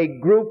up a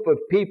group of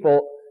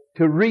people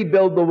to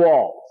rebuild the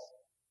walls.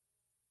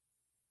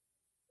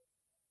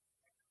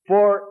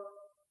 For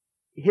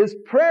his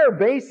prayer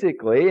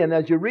basically, and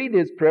as you read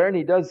his prayer, and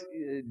he does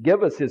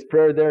give us his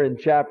prayer there in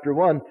chapter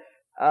 1,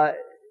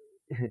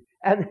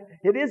 and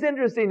it is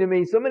interesting to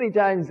me, so many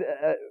times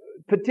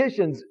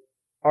petitions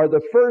are the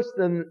first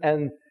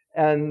and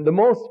the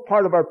most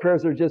part of our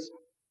prayers are just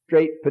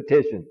straight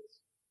petitions.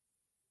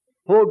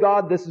 Oh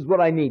God, this is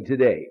what I need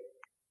today.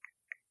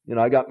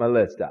 I got my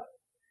list out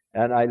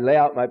and I lay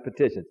out my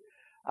petitions.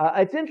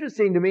 It's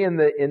interesting to me in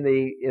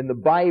the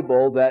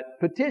Bible that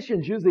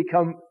petitions usually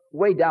come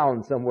way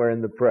down somewhere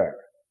in the prayer,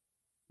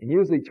 and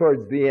usually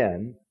towards the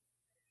end.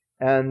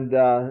 And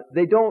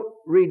they don't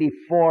really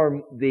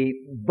form the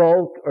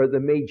bulk or the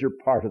major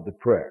part of the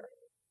prayer.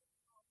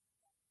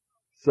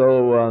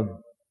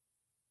 So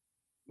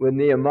with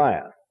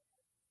Nehemiah,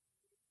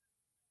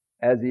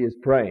 as he is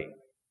praying,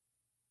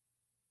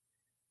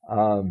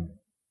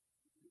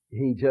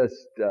 he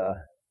just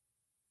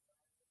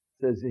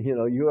says,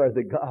 you are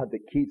the God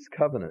that keeps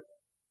covenant.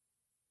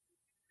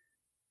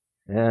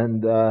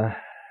 And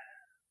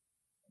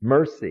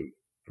mercy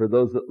for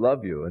those that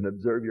love you and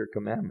observe your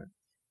commandments.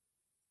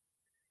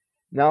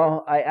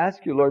 Now, I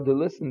ask you, Lord, to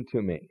listen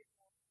to me.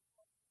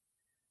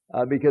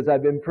 Because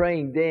I've been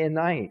praying day and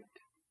night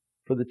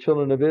for the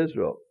children of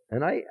Israel.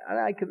 And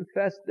I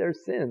confess their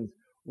sins.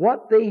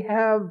 What they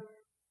have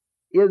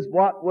is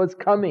what was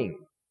coming.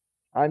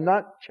 I'm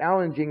not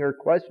challenging or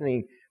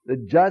questioning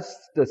the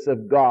justice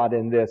of God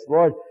in this.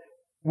 Lord,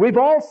 we've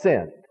all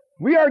sinned.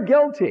 We are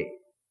guilty.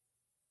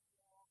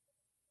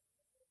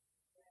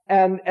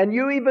 And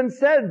you even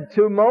said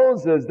to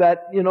Moses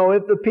that,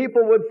 if the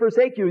people would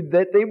forsake you,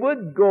 that they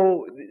would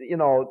go,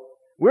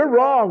 we're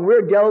wrong,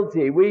 we're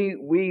guilty,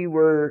 we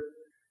were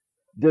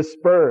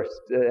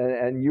dispersed,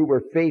 and you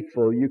were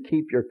faithful, you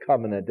keep your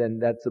covenant,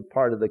 and that's a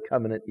part of the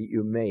covenant that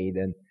you made,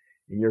 and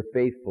you're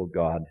faithful,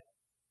 God.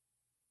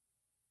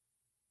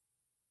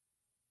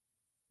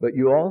 But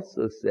you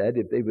also said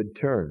if they would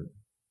turn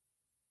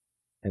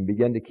and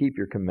begin to keep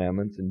your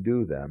commandments and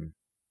do them,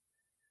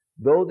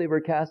 though they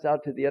were cast out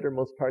to the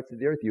uttermost parts of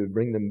the earth, you would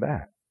bring them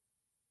back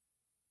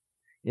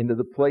into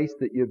the place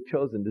that you have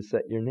chosen to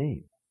set your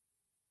name.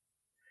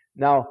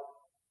 Now,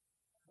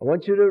 I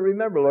want you to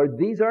remember, Lord,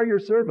 these are your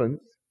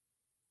servants.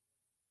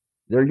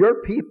 They're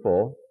your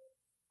people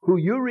who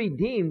you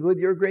redeemed with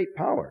your great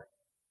power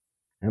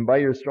and by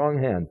your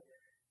strong hand.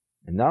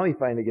 And now he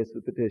finally gets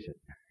the petition.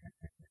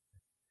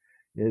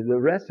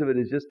 The rest of it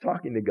is just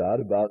talking to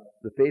God about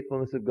the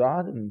faithfulness of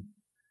God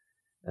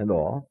and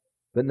all.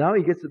 But now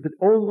he gets the petition.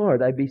 Oh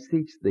Lord, I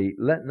beseech thee,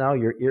 let now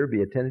your ear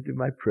be attentive to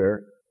my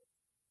prayer,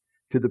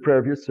 to the prayer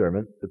of your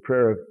servant, the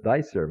prayer of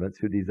thy servants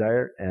who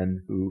desire and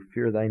who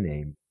fear thy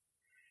name.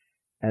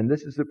 And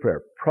this is the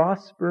prayer.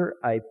 Prosper,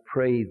 I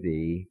pray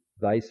thee,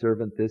 thy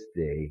servant this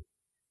day,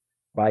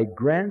 by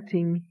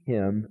granting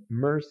him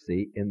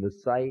mercy in the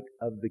sight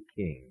of the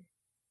king.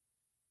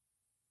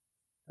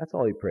 That's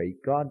all he prayed.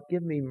 God,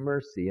 give me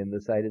mercy in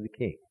the sight of the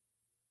king.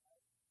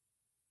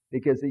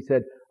 Because he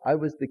said, I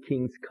was the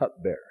king's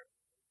cupbearer.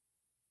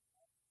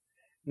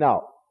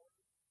 Now,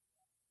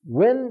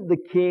 when the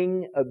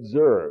king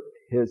observed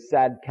his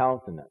sad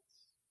countenance,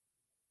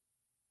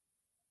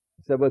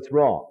 he said, what's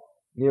wrong?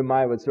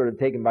 Nehemiah was sort of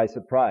taken by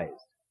surprise.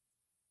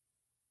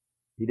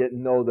 He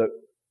didn't know that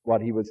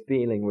what he was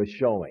feeling was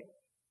showing.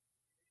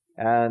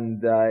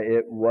 And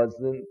it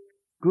wasn't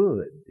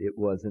good. It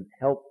wasn't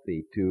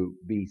healthy to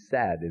be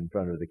sad in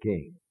front of the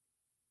king.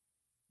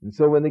 And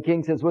so when the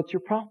king says, what's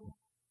your problem?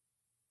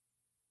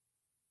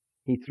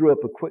 He threw up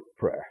a quick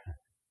prayer.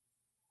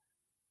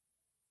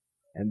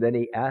 And then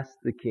he asked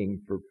the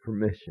king for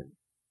permission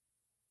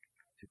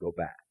to go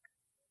back.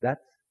 That's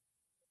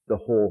the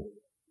whole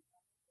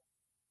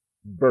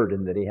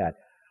burden that he had.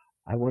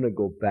 I want to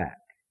go back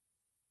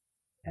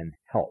and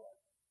help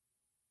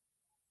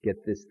get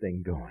this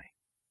thing going.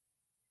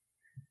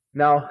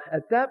 Now,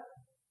 at that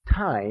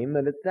time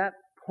and at that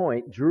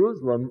point,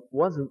 Jerusalem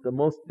wasn't the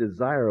most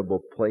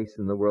desirable place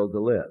in the world to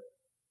live.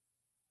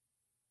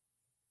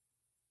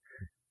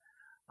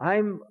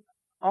 I'm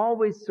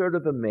always sort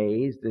of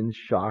amazed and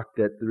shocked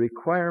at the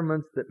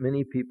requirements that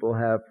many people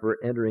have for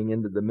entering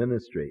into the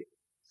ministry.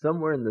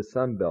 Somewhere in the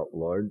Sun Belt,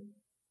 Lord,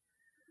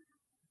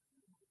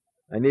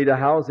 I need a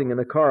housing and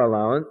a car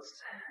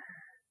allowance,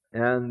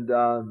 and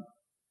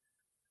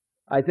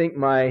I think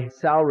my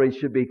salary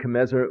should be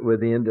commensurate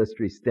with the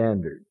industry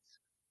standards.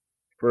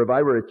 For if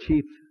I were a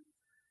chief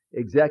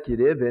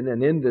executive in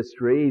an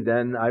industry,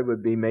 then I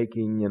would be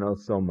making,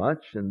 so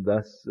much, and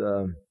thus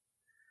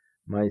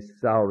my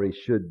salary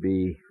should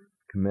be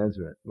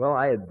commensurate. Well,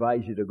 I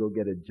advise you to go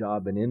get a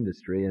job in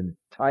industry and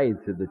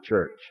tithe to the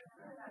church.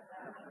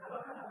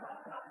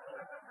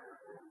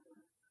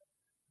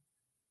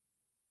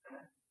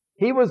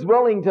 He was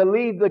willing to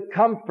leave the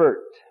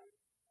comfort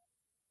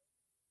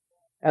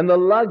and the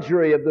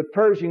luxury of the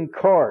Persian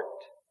court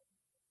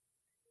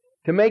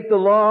to make the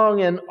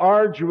long and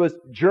arduous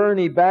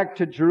journey back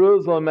to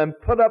Jerusalem and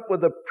put up with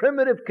the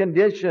primitive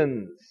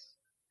conditions,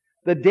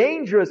 the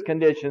dangerous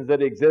conditions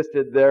that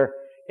existed there,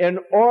 in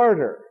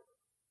order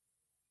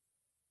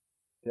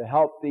to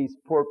help these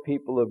poor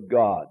people of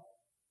God.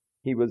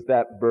 He was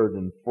that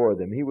burden for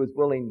them. He was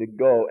willing to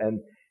go and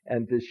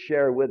to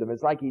share with them.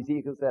 It's like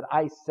Ezekiel said,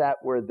 I sat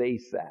where they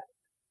sat.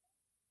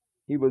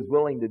 He was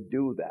willing to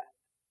do that.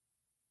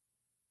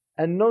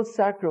 And no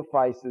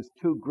sacrifice is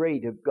too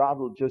great if God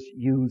will just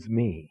use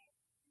me.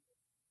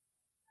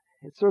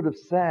 It's sort of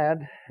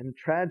sad and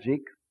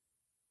tragic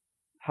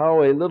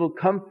how a little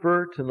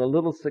comfort and a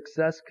little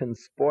success can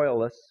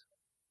spoil us.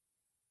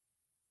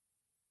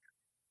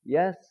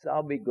 Yes,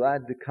 I'll be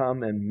glad to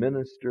come and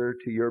minister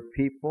to your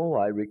people.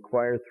 I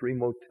require 3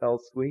 motel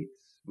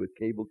suites with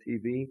cable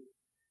TV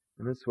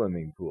and a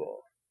swimming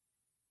pool.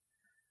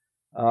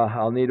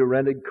 I'll need a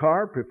rented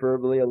car,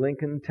 preferably a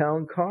Lincoln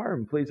Town car,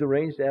 and please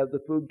arrange to have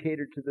the food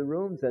catered to the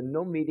rooms and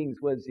no meetings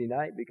Wednesday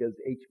night because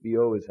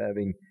HBO is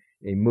having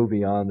a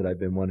movie on that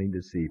I've been wanting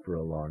to see for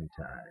a long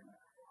time.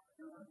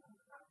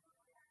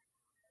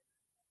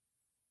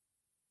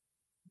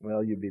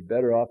 Well, you'd be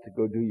better off to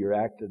go do your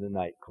act at a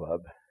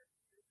nightclub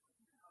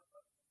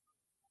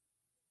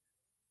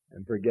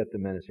and forget the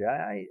ministry.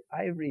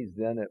 I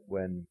resent it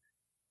when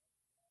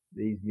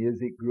these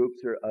music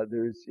groups or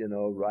others,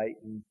 write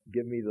and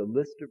give me the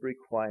list of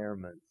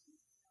requirements.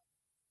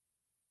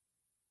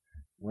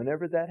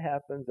 Whenever that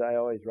happens, I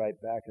always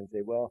write back and say,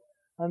 well,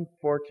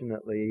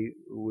 unfortunately,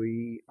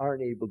 we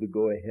aren't able to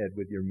go ahead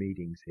with your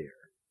meetings here.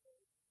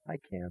 I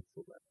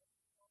cancel them.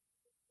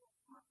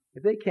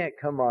 If they can't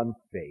come on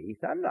faith,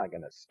 I'm not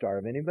going to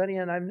starve anybody,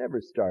 and I've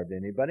never starved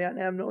anybody. I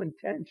have no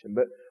intention.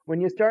 But when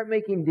you start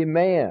making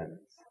demands,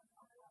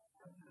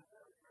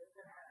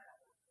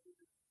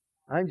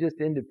 I'm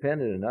just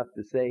independent enough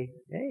to say,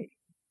 hey,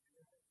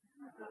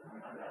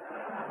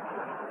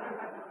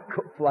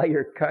 go fly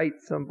your kite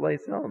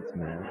someplace else,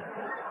 man.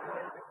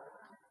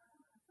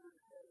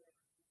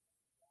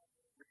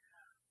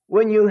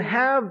 When you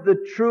have the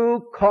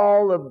true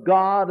call of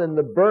God and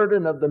the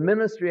burden of the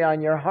ministry on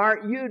your heart,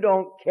 you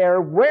don't care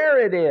where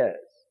it is.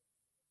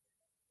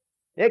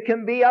 It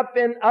can be up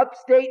in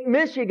upstate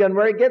Michigan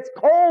where it gets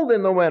cold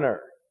in the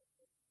winter.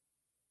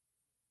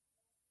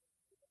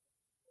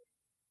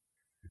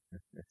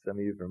 Some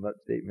of you from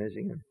upstate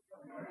Michigan.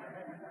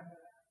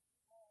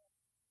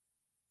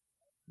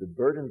 The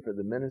burden for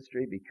the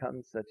ministry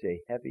becomes such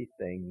a heavy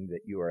thing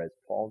that you are as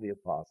Paul the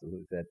Apostle,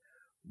 who said,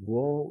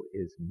 "Woe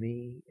is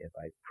me if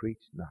I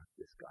preach not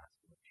this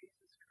gospel of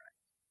Jesus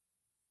Christ."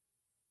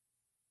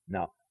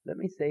 Now, let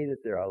me say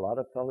that there are a lot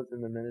of fellows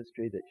in the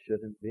ministry that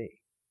shouldn't be.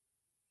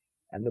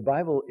 And the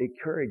Bible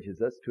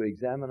encourages us to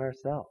examine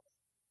ourselves.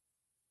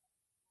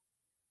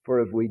 For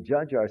if we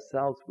judge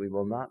ourselves, we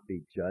will not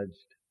be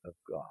judged of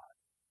God.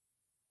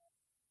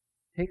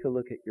 Take a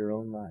look at your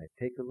own life.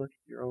 Take a look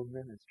at your own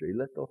ministry.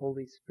 Let the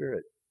Holy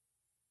Spirit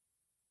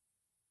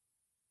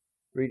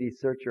really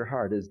search your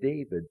heart. As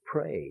David,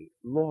 pray,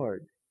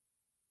 "Lord,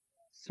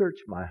 search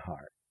my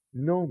heart.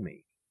 Know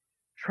me.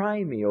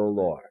 Try me, O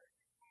Lord.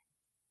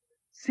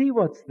 See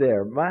what's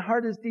there. My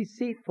heart is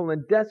deceitful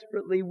and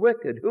desperately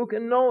wicked. Who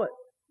can know it?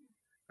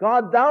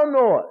 God, Thou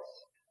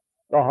knowest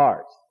the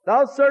hearts.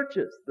 Thou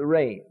searchest the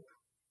reins.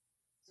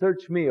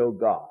 Search me, O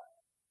God.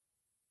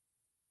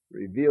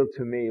 Reveal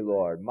to me,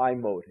 Lord, my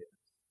motives.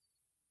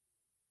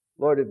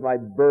 Lord, if my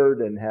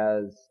burden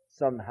has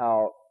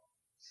somehow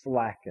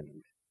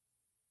slackened,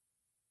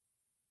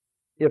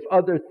 if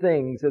other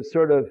things have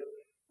sort of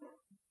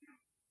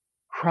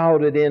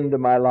crowded into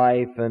my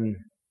life and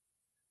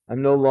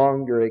I'm no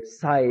longer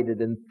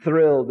excited and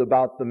thrilled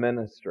about the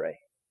ministry.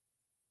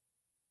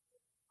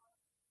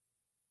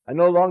 I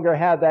no longer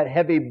have that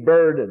heavy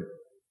burden.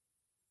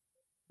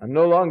 I'm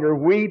no longer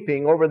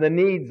weeping over the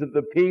needs of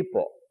the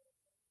people.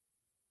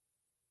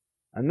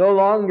 I'm no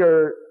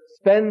longer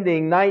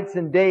spending nights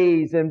and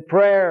days in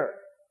prayer,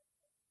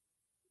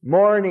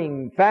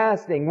 mourning,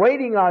 fasting,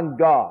 waiting on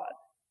God.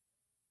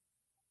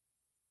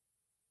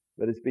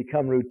 But it's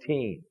become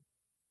routine.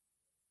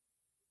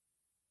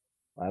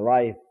 My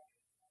life,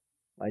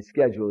 my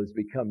schedule has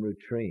become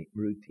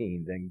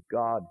routine. Then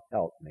God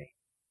help me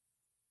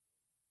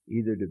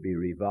either to be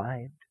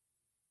revived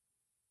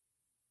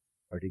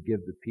or to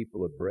give the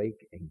people a break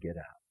and get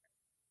out.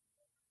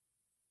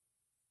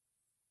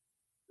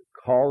 The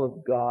call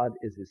of God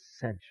is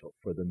essential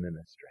for the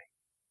ministry.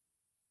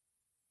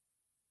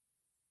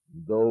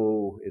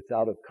 Though it's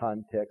out of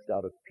context,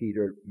 out of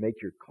Peter,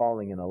 make your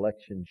calling and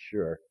election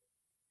sure.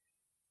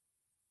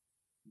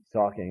 He's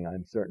talking,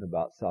 I'm certain,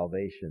 about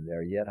salvation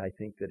there, yet I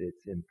think that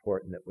it's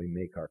important that we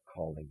make our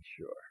calling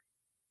sure.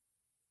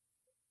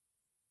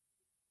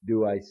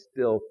 Do I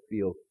still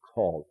feel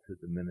called to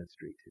the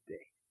ministry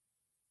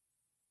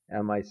today?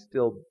 Am I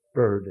still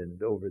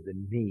burdened over the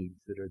needs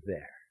that are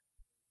there?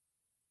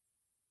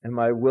 Am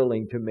I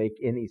willing to make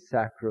any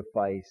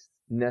sacrifice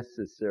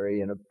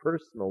necessary in a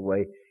personal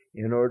way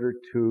in order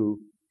to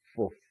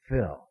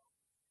fulfill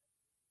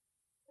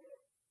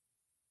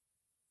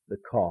the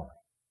calling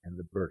and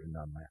the burden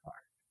on my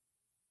heart?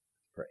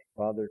 Let's pray.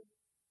 Father,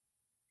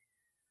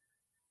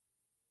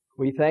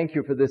 we thank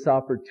you for this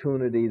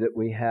opportunity that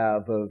we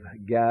have of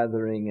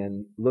gathering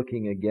and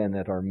looking again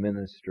at our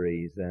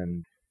ministries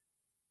and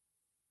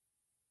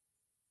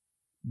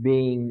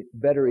being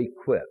better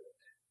equipped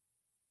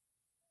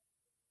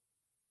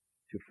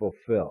to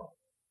fulfill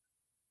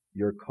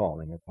your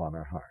calling upon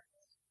our hearts.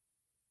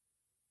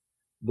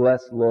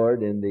 Bless,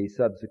 Lord, in the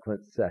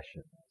subsequent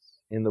sessions,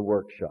 in the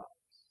workshops.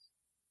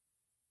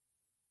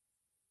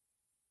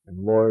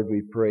 And Lord,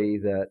 we pray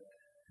that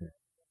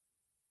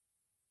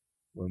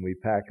when we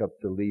pack up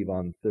to leave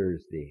on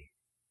Thursday,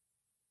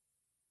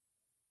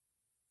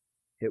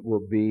 it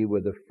will be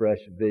with a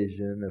fresh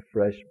vision, a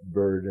fresh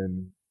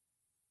burden,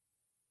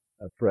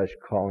 a fresh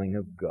calling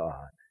of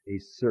God, a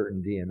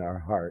certainty in our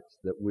hearts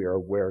that we are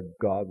where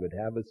God would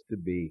have us to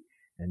be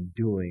and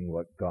doing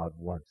what God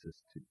wants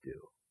us to do.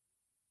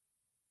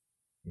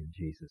 In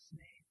Jesus'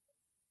 name,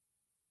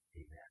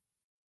 amen.